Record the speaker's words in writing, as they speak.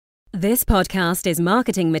This podcast is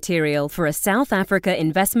marketing material for a South Africa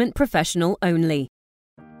investment professional only.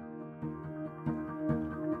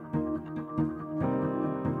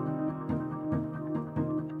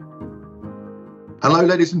 Hello,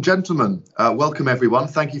 ladies and gentlemen. Welcome, everyone.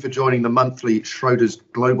 Thank you for joining the monthly Schroders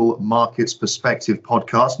Global Markets Perspective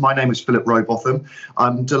podcast. My name is Philip Robotham.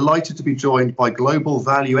 I'm delighted to be joined by Global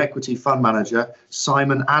Value Equity Fund Manager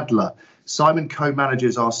Simon Adler. Simon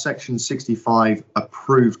co-manages our Section 65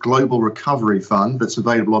 approved Global Recovery Fund that's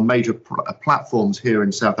available on major platforms here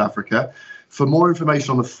in South Africa. For more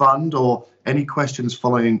information on the fund or any questions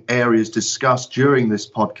following areas discussed during this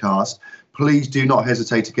podcast, please do not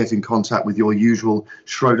hesitate to get in contact with your usual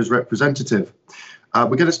Schroders representative. We're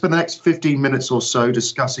going to spend the next 15 minutes or so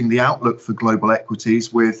discussing the outlook for global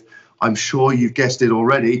equities with, I'm sure you've guessed it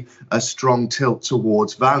already, a strong tilt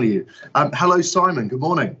towards value. Hello, Simon. Good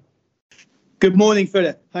morning. Good morning,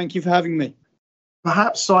 Philip. Thank you for having me.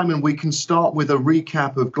 Perhaps, Simon, we can start with a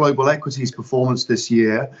recap of global equities performance this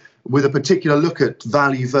year with a particular look at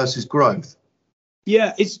value versus growth.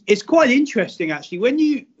 Yeah, it's quite interesting, actually. When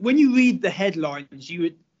you read the headlines, you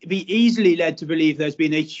would be easily led to believe there's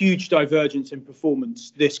been a huge divergence in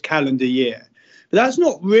performance this calendar year. But that's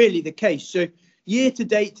not really the case. So year to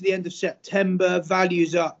date to the end of September,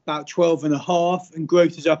 value's up about 12.5% and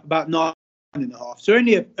growth is up about 9.5%. So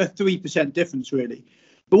only a 3% difference, really.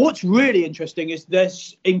 But what's really interesting is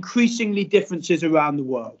there's increasingly differences around the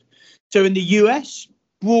world. So in the US,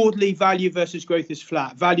 broadly, value versus growth is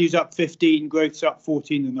flat. Value's up 15, growth's up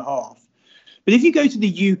 14.5. But if you go to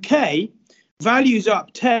the UK, value's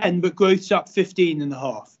up 10, but growth's up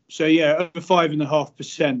 15.5. So yeah, over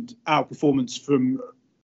 5.5% outperformance from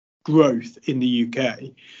growth in the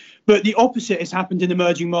UK. But the opposite has happened in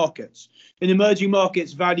emerging markets. In emerging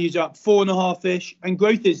markets, value's up 4.5-ish and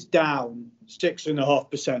growth is down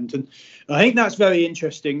 6.5%. And I think that's very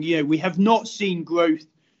interesting. You know, we have not seen growth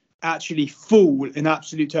actually fall in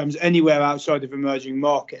absolute terms anywhere outside of emerging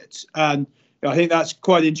markets. And I think that's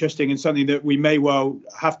quite interesting and something that we may well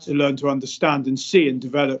have to learn to understand and see in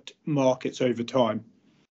developed markets over time.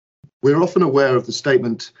 We're often aware of the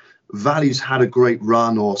statement, value's had a great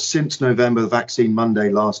run, or since November, Vaccine Monday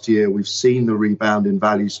last year, we've seen the rebound in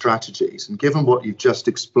value strategies. And given what you've just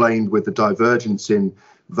explained with the divergence in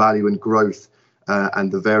value and growth and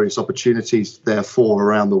the various opportunities, therefore,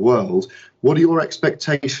 around the world, what are your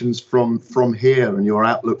expectations from here and your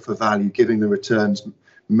outlook for value, given the returns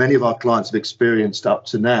many of our clients have experienced up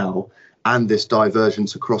to now and this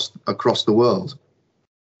divergence across the world?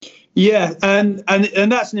 Yeah, and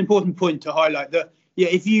that's an important point to highlight, that yeah,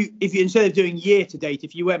 if you instead of doing year to date,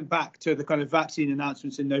 if you went back to the kind of vaccine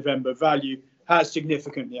announcements in November, value has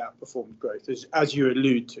significantly outperformed growth, as you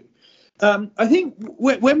allude to. I think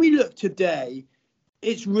when we look today,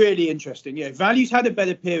 it's really interesting. Yeah, value's had a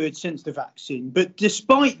better period since the vaccine. But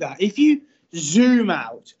despite that, if you zoom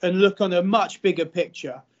out and look on a much bigger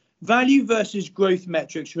picture, value versus growth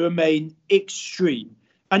metrics remain extreme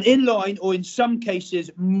and in line, or in some cases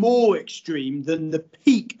more extreme than the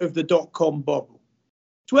peak of the dot-com bubble.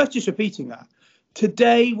 It's worth just repeating that.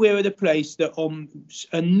 Today, we're at a place that on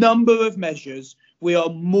a number of measures, we are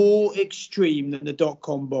more extreme than the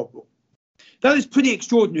dot-com bubble. That is pretty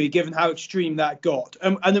extraordinary given how extreme that got.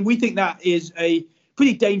 And then we think that is a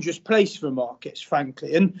pretty dangerous place for markets,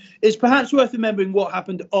 frankly. And it's perhaps worth remembering what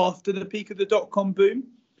happened after the peak of the dot-com boom.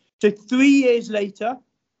 So 3 years later,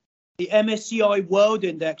 the MSCI World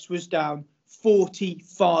Index was down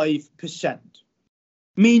 45%.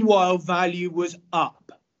 Meanwhile, value was up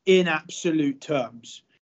in absolute terms.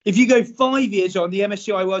 If you go 5 years on, the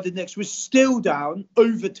MSCI World Index was still down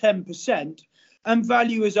over 10%. And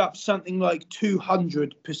value is up something like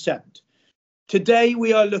 200%. Today,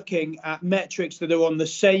 we are looking at metrics that are on the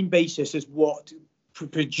same basis as what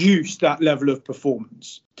produced that level of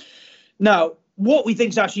performance. Now, what we think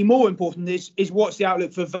is actually more important is what's the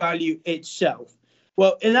outlook for value itself.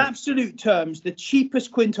 Well, in absolute terms, the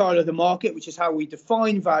cheapest quintile of the market, which is how we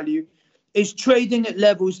define value, is trading at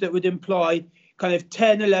levels that would imply kind of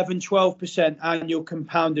 10, 11, 12% annual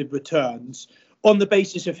compounded returns on the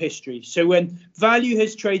basis of history. So when value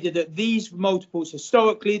has traded at these multiples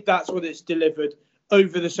historically, that's what it's delivered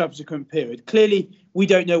over the subsequent period. Clearly, we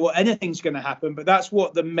don't know what anything's going to happen, but that's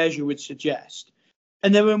what the measure would suggest.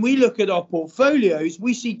 And then when we look at our portfolios,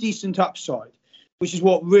 we see decent upside, which is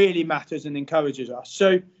what really matters and encourages us.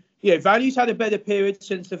 So, you know, value's had a better period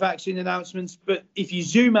since the vaccine announcements, but if you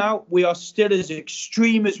zoom out, we are still as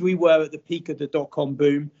extreme as we were at the peak of the dot-com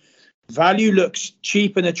boom. Value looks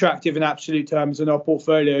cheap and attractive in absolute terms, and our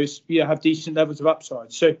portfolios have decent levels of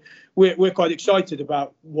upside. So we're quite excited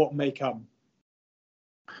about what may come.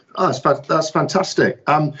 Oh, that's fantastic.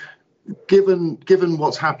 given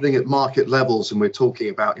what's happening at market levels, and we're talking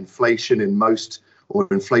about inflation in most, or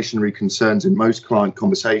inflationary concerns in most client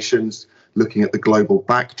conversations, looking at the global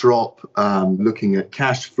backdrop, looking at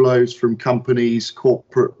cash flows from companies,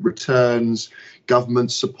 corporate returns,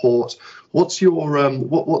 government support. What's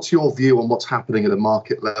your view on what's happening at a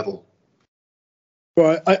market level?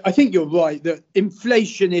 Well, I think you're right that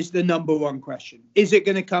inflation is the number one question. Is it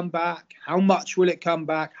going to come back? How much will it come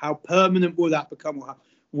back? How permanent will that become?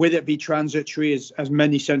 Will it be transitory, as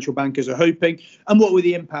many central bankers are hoping? And what will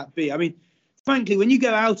the impact be? I mean, frankly, when you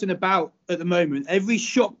go out and about at the moment, every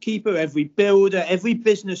shopkeeper, every builder, every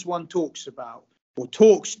business one talks about or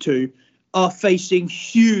talks to are facing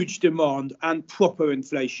huge demand and proper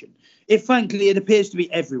inflation. Frankly, it appears to be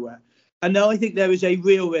everywhere. And now I think there is a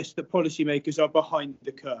real risk that policymakers are behind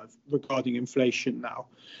the curve regarding inflation now.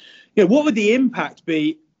 What would the impact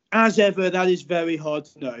be? As ever, that is very hard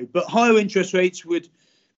to know. But higher interest rates would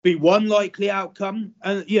be one likely outcome.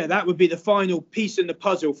 And that would be the final piece in the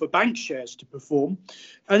puzzle for bank shares to perform.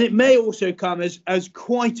 And it may also come as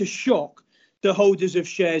quite a shock to holders of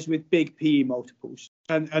shares with big PE multiples.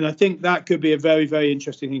 And I think that could be a very, very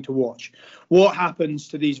interesting thing to watch. What happens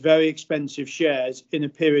to these very expensive shares in a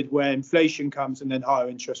period where inflation comes and then higher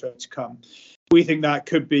interest rates come? We think that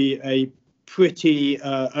could be a pretty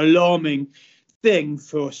alarming thing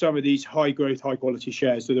for some of these high growth, high quality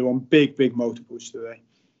shares that are on big, big multiples today.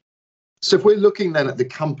 So if we're looking then at the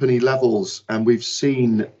company levels, and we've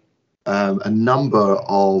seen a number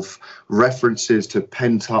of references to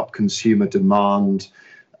pent-up consumer demand,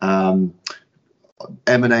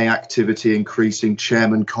 M&A activity increasing,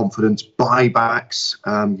 chairman confidence, buybacks.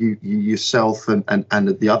 You yourself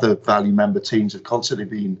and the other value member teams have constantly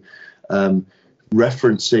been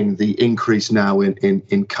referencing the increase now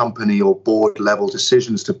in company or board level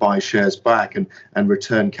decisions to buy shares back and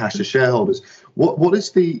return cash to shareholders.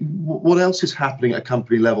 What else is happening at a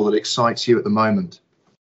company level that excites you at the moment?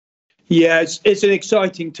 Yeah, it's an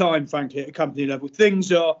exciting time, frankly, at a company level.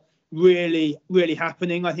 Things are really, really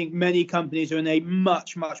happening. I think many companies are in a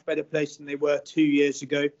much, much better place than they were 2 years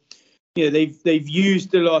ago. They've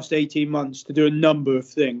used the last 18 months to do a number of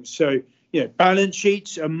things. So, balance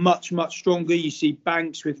sheets are much, much stronger. You see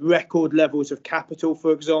banks with record levels of capital,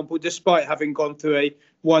 for example, despite having gone through a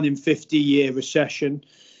 1 in 50 year recession.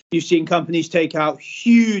 You've seen companies take out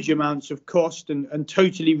huge amounts of cost and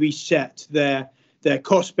totally reset their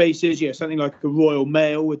cost bases. Something like a Royal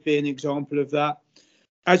Mail would be an example of that.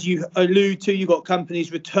 As you allude to, you've got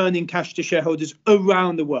companies returning cash to shareholders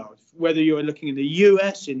around the world. Whether you're looking in the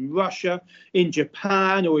US, in Russia, in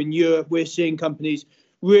Japan, or in Europe, we're seeing companies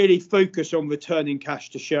really focus on returning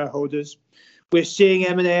cash to shareholders. We're seeing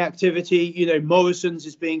M&A activity. Morrison's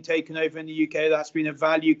is being taken over in the UK. That's been a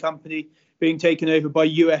value company being taken over by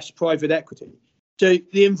US private equity. So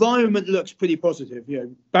the environment looks pretty positive.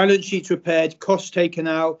 Balance sheets repaired, costs taken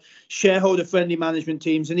out, shareholder-friendly management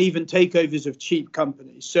teams, and even takeovers of cheap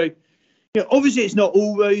companies. So, obviously it's not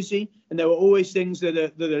all rosy, and there are always things that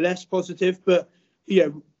are less positive. But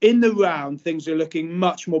in the round, things are looking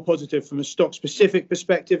much more positive from a stock-specific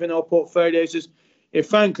perspective in our portfolios. As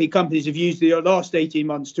frankly, companies have used the last 18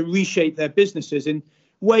 months to reshape their businesses in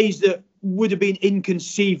ways that would have been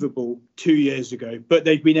inconceivable 2 years ago, but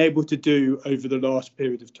they've been able to do over the last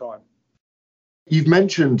period of time. You've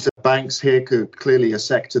mentioned banks here, clearly a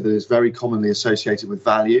sector that is very commonly associated with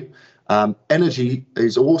value. Energy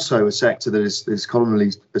is also a sector that is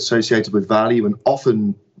commonly associated with value and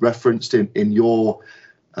often referenced in your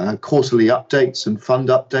quarterly updates and fund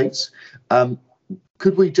updates.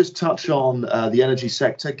 Could we just touch on the energy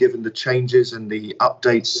sector, given the changes and the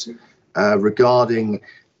updates regarding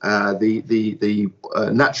the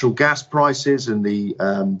natural gas prices and the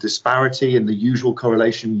disparity and the usual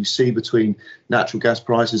correlation you see between natural gas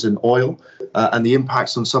prices and oil, and the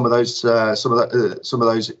impacts on some of those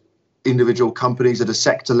individual companies at a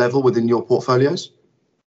sector level within your portfolios?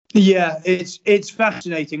 Yeah, it's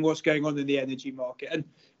fascinating what's going on in the energy market. And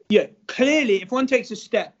clearly, if one takes a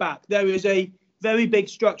step back, there is a very big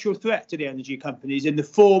structural threat to the energy companies in the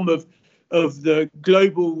form of the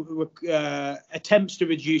global attempts to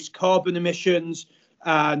reduce carbon emissions,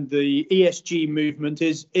 and the ESG movement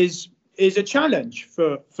is a challenge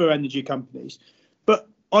for energy companies. But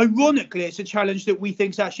ironically, it's a challenge that we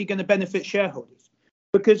think is actually going to benefit shareholders,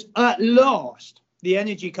 because at last the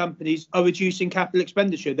energy companies are reducing capital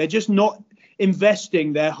expenditure. They're just not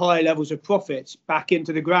investing their high levels of profits back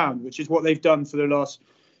into the ground, which is what they've done for the last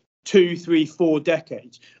 2, 3, 4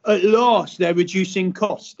 decades. At last, they're reducing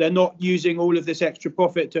costs. They're not using all of this extra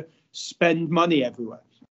profit to spend money everywhere.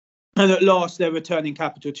 And at last, they're returning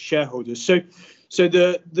capital to shareholders. So So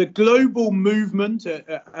the global movement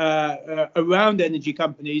around energy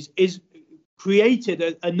companies is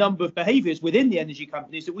created a number of behaviours within the energy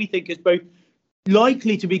companies that we think is both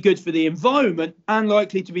likely to be good for the environment and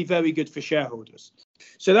likely to be very good for shareholders.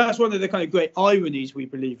 So that's one of the kind of great ironies we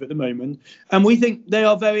believe at the moment, and we think they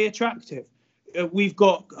are very attractive. We've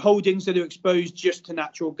got holdings that are exposed just to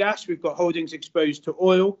natural gas. We've got holdings exposed to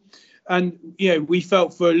oil, and we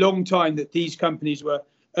felt for a long time that these companies were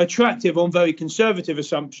attractive on very conservative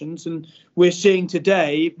assumptions, and we're seeing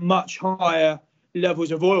today much higher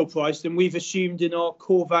levels of oil price than we've assumed in our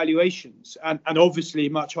core valuations, and obviously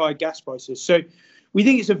much higher gas prices. So we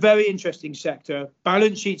think it's a very interesting sector.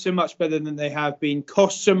 Balance sheets are much better than they have been.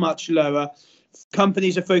 Costs are much lower.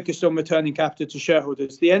 Companies are focused on returning capital to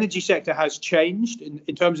shareholders. The energy sector has changed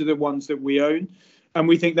in terms of the ones that we own, and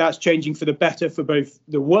we think that's changing for the better for both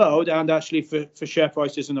the world and actually for share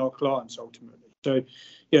prices and our clients ultimately. So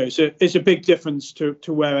it's a big difference to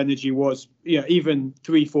where energy was even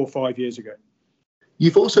 3, 4, 5 years ago.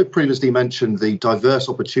 You've also previously mentioned the diverse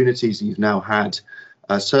opportunities you've now had,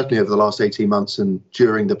 certainly over the last 18 months and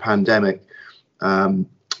during the pandemic,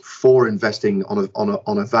 for investing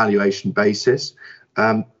on a valuation basis.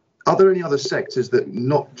 Are there any other sectors that are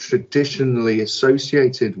not traditionally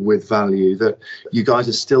associated with value that you guys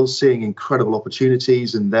are still seeing incredible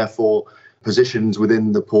opportunities and therefore positions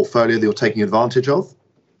within the portfolio that you're taking advantage of?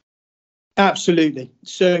 Absolutely.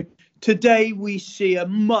 So today we see a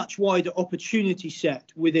much wider opportunity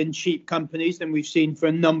set within cheap companies than we've seen for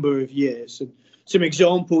a number of years. And some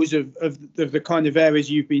examples of the kind of areas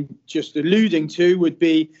you've been just alluding to would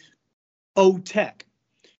be old tech.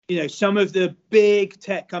 Some of the big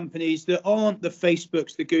tech companies that aren't the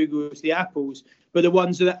Facebooks, the Googles, the Apples, but the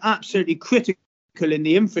ones that are absolutely critical in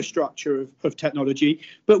the infrastructure of technology,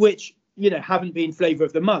 but which haven't been flavour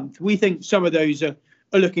of the month. We think some of those are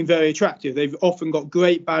looking very attractive. They've often got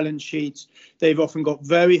great balance sheets. They've often got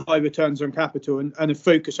very high returns on capital and a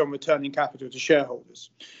focus on returning capital to shareholders.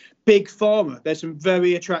 Big pharma. There's some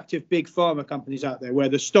very attractive big pharma companies out there where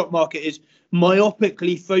the stock market is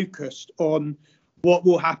myopically focused on what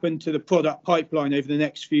will happen to the product pipeline over the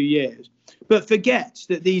next few years, but forgets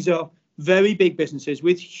that these are very big businesses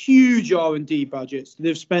with huge R&D budgets that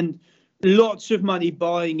have spent lots of money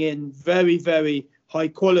buying in very, very high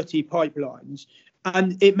quality pipelines.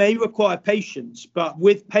 And it may require patience, but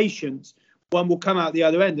with patience, one will come out the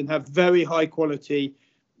other end and have very high quality,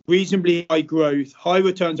 reasonably high growth, high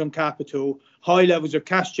returns on capital, high levels of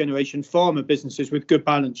cash generation pharma businesses with good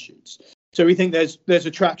balance sheets. So we think there's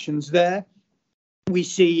attractions there. We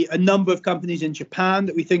see a number of companies in Japan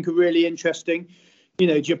that we think are really interesting.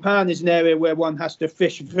 Japan is an area where one has to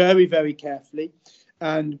fish very, very carefully.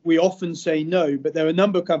 And we often say no, but there are a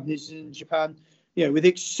number of companies in Japan with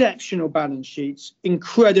exceptional balance sheets,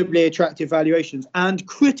 incredibly attractive valuations, and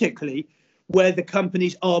critically, where the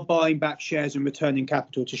companies are buying back shares and returning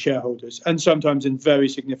capital to shareholders, and sometimes in very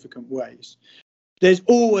significant ways. There's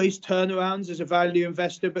always turnarounds as a value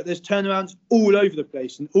investor, but there's turnarounds all over the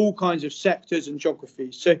place in all kinds of sectors and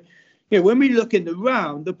geographies. So, when we look in the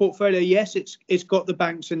round, the portfolio, yes, it's got the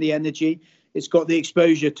banks and the energy. It's got the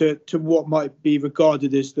exposure to what might be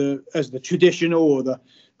regarded as the traditional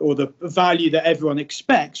or the value that everyone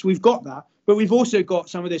expects. We've got that, but we've also got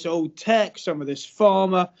some of this old tech, some of this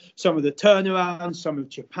pharma, some of the turnarounds, some of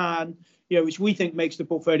Japan, which we think makes the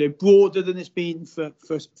portfolio broader than it's been for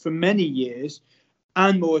many years,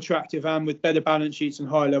 and more attractive, and with better balance sheets and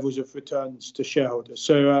higher levels of returns to shareholders.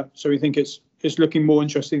 So we think it's looking more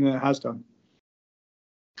interesting than it has done.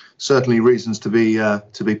 Certainly reasons to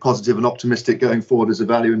be positive and optimistic going forward as a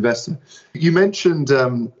value investor. You mentioned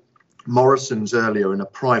Morrison's earlier in a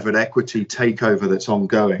private equity takeover that's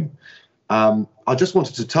ongoing. I just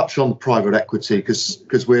wanted to touch on private equity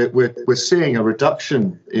because we're seeing a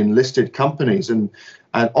reduction in listed companies, and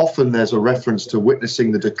often there's a reference to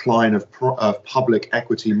witnessing the decline of public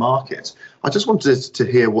equity markets. I just wanted to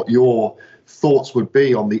hear what your thoughts would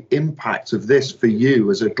be on the impact of this for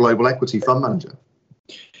you as a global equity fund manager.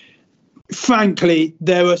 Frankly,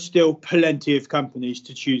 there are still plenty of companies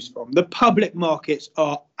to choose from. The public markets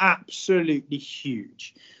are absolutely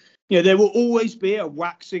huge. There will always be a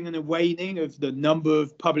waxing and a waning of the number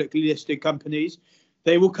of publicly listed companies.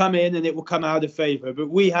 They will come in and it will come out of favour, but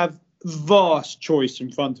we have vast choice in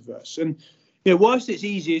front of us. And whilst it's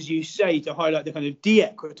easy, as you say, to highlight the kind of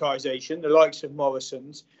de-equitisation, the likes of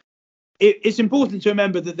Morrison's, it's important to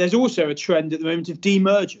remember that there's also a trend at the moment of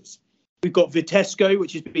demergers. We've got Vitesco,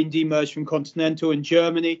 which has been demerged from Continental in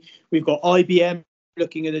Germany. We've got IBM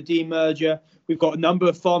looking at a demerger. We've got a number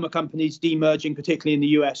of pharma companies demerging, particularly in the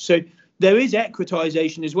US. So there is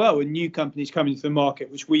equitization as well, and new companies coming to the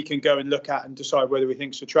market, which we can go and look at and decide whether we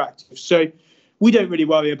think is attractive. So we don't really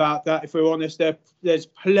worry about that. If we're honest, there's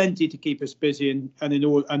plenty to keep us busy and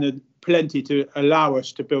plenty to allow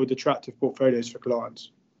us to build attractive portfolios for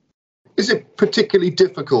clients. Is it particularly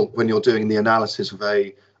difficult when you're doing the analysis of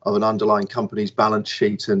an underlying company's balance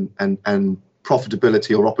sheet and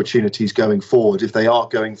profitability or opportunities going forward if they are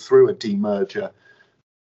going through a demerger?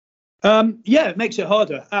 Yeah, it makes it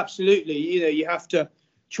harder. Absolutely. You have to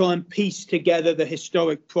try and piece together the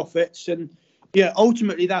historic profits. And yeah,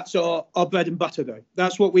 ultimately, that's our bread and butter, though.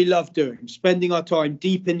 That's what we love doing, spending our time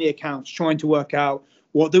deep in the accounts, trying to work out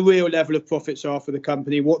what the real level of profits are for the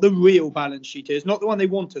company, what the real balance sheet is, not the one they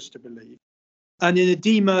want us to believe. And in a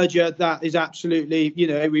demerger, that is absolutely,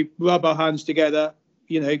 we rub our hands together,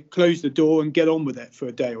 close the door and get on with it for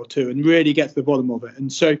a day or two and really get to the bottom of it.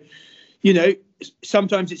 And so,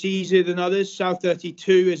 sometimes it's easier than others. South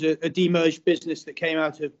 32 is a demerged business that came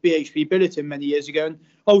out of BHP Billiton many years ago. And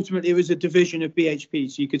ultimately, it was a division of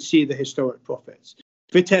BHP, so you could see the historic profits.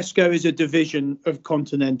 Vitesco is a division of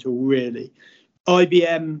Continental, really.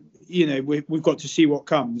 IBM, we've got to see what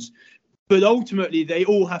comes. But ultimately, they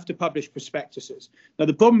all have to publish prospectuses. Now,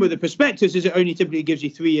 the problem with the prospectus is it only typically gives you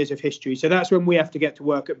 3 years of history. So that's when we have to get to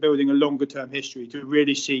work at building a longer term history to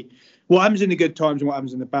really see what happens in the good times and what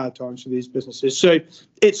happens in the bad times for these businesses. So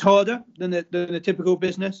it's harder than a typical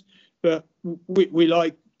business, but we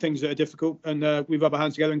like things that are difficult, and we rub our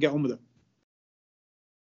hands together and get on with it.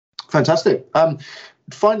 Fantastic.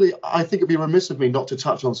 Finally, I think it'd be remiss of me not to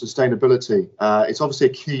touch on sustainability. It's obviously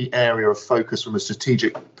a key area of focus from a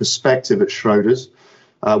strategic perspective at Schroders.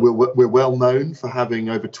 We're well known for having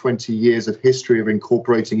over 20 years of history of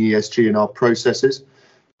incorporating ESG in our processes.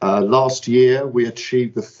 Last year, we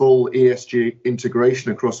achieved the full ESG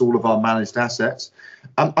integration across all of our managed assets.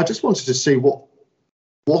 I just wanted to see what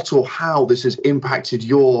or how this has impacted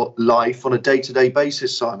your life on a day-to-day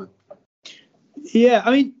basis, Simon. Yeah,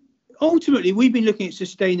 ultimately, we've been looking at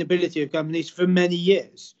sustainability of companies for many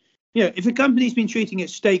years. If a company's been treating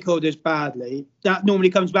its stakeholders badly, that normally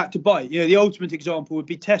comes back to bite. The ultimate example would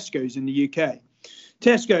be Tesco's in the UK.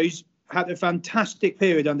 Tesco's had a fantastic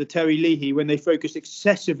period under Terry Leahy when they focused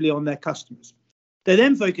excessively on their customers. They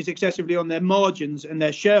then focused excessively on their margins and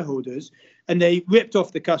their shareholders, and they ripped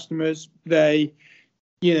off the customers. They,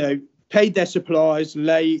 paid their suppliers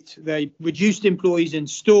late. They reduced employees in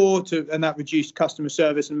store and that reduced customer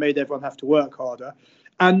service and made everyone have to work harder.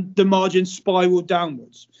 And the margins spiraled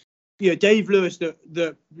downwards. Dave Lewis,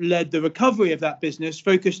 that led the recovery of that business,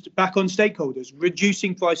 focused back on stakeholders,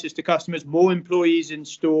 reducing prices to customers, more employees in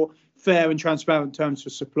store, fair and transparent terms for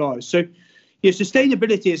suppliers. So,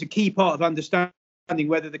 sustainability is a key part of understanding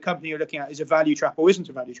whether the company you're looking at is a value trap or isn't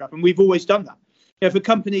a value trap. And we've always done that. If a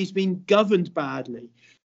company's been governed badly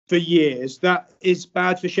for years, that is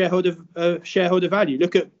bad for shareholder value.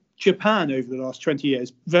 Look at Japan over the last 20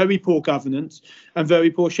 years. Very poor governance and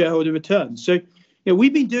very poor shareholder returns. So,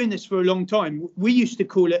 we've been doing this for a long time. We used to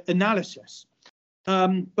call it analysis,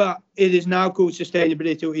 but it is now called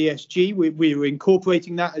sustainability or ESG. We were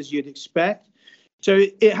incorporating that as you'd expect. So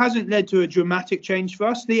it hasn't led to a dramatic change for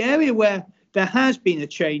us. The area where there has been a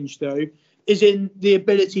change, though, is in the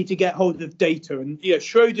ability to get hold of data. And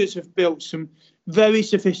Schroders have built some very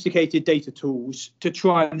sophisticated data tools to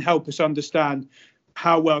try and help us understand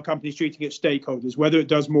how well a company's treating its stakeholders, whether it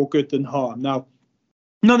does more good than harm. Now,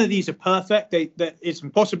 none of these are perfect. It's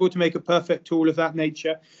impossible to make a perfect tool of that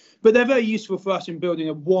nature, but they're very useful for us in building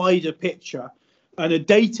a wider picture and a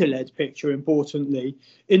data-led picture, importantly,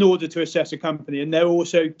 in order to assess a company. And there are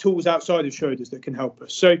also tools outside of Schroders that can help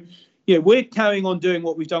us. So, we're carrying on doing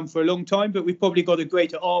what we've done for a long time, but we've probably got a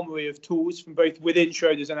greater armory of tools from both within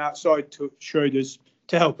Schroders and outside Schroders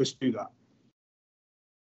to help us do that.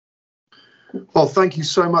 Well, thank you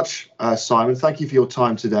so much, Simon. Thank you for your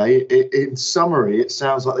time today. In summary, it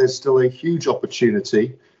sounds like there's still a huge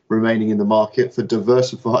opportunity remaining in the market for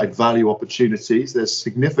diversified value opportunities. There's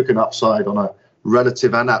significant upside on a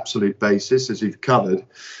relative and absolute basis, as you've covered.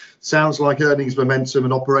 Sounds like earnings momentum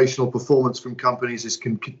and operational performance from companies is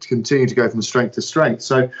continue to go from strength to strength.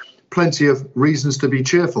 So plenty of reasons to be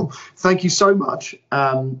cheerful. Thank you so much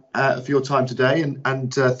for your time today.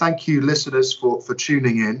 And thank you, listeners, for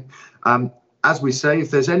tuning in. As we say,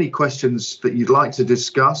 if there's any questions that you'd like to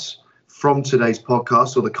discuss from today's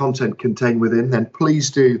podcast or the content contained within, then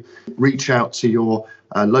please do reach out to your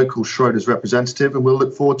local Schroders representative, and we'll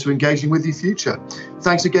look forward to engaging with you future.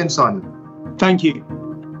 Thanks again, Simon. Thank you.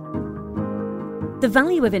 The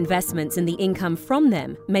value of investments and the income from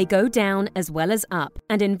them may go down as well as up,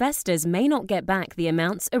 and investors may not get back the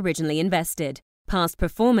amounts originally invested. Past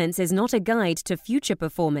performance is not a guide to future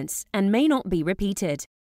performance and may not be repeated.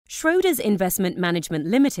 Schroders Investment Management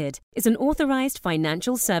Limited is an authorized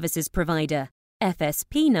financial services provider.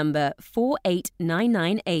 FSP number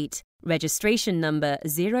 48998. Registration number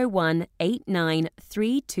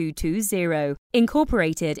 01893220.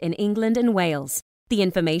 Incorporated in England and Wales. The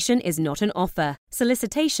information is not an offer,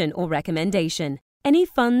 solicitation, or recommendation. Any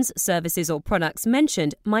funds, services, or products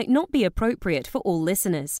mentioned might not be appropriate for all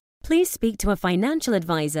listeners. Please speak to a financial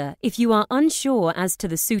advisor if you are unsure as to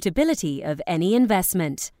the suitability of any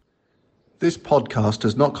investment. This podcast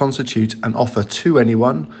does not constitute an offer to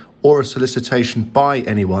anyone or a solicitation by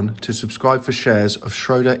anyone to subscribe for shares of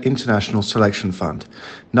Schroder International Selection Fund.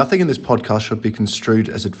 Nothing in this podcast should be construed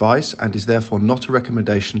as advice and is therefore not a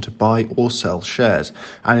recommendation to buy or sell shares.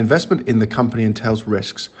 An investment in the company entails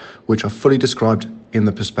risks, which are fully described in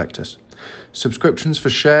the prospectus. Subscriptions for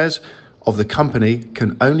shares of the company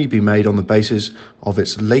can only be made on the basis of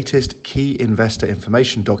its latest key investor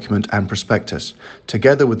information document and prospectus,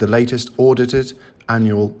 together with the latest audited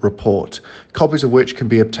annual report, copies of which can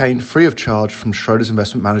be obtained free of charge from Schroders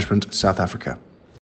Investment Management, South Africa.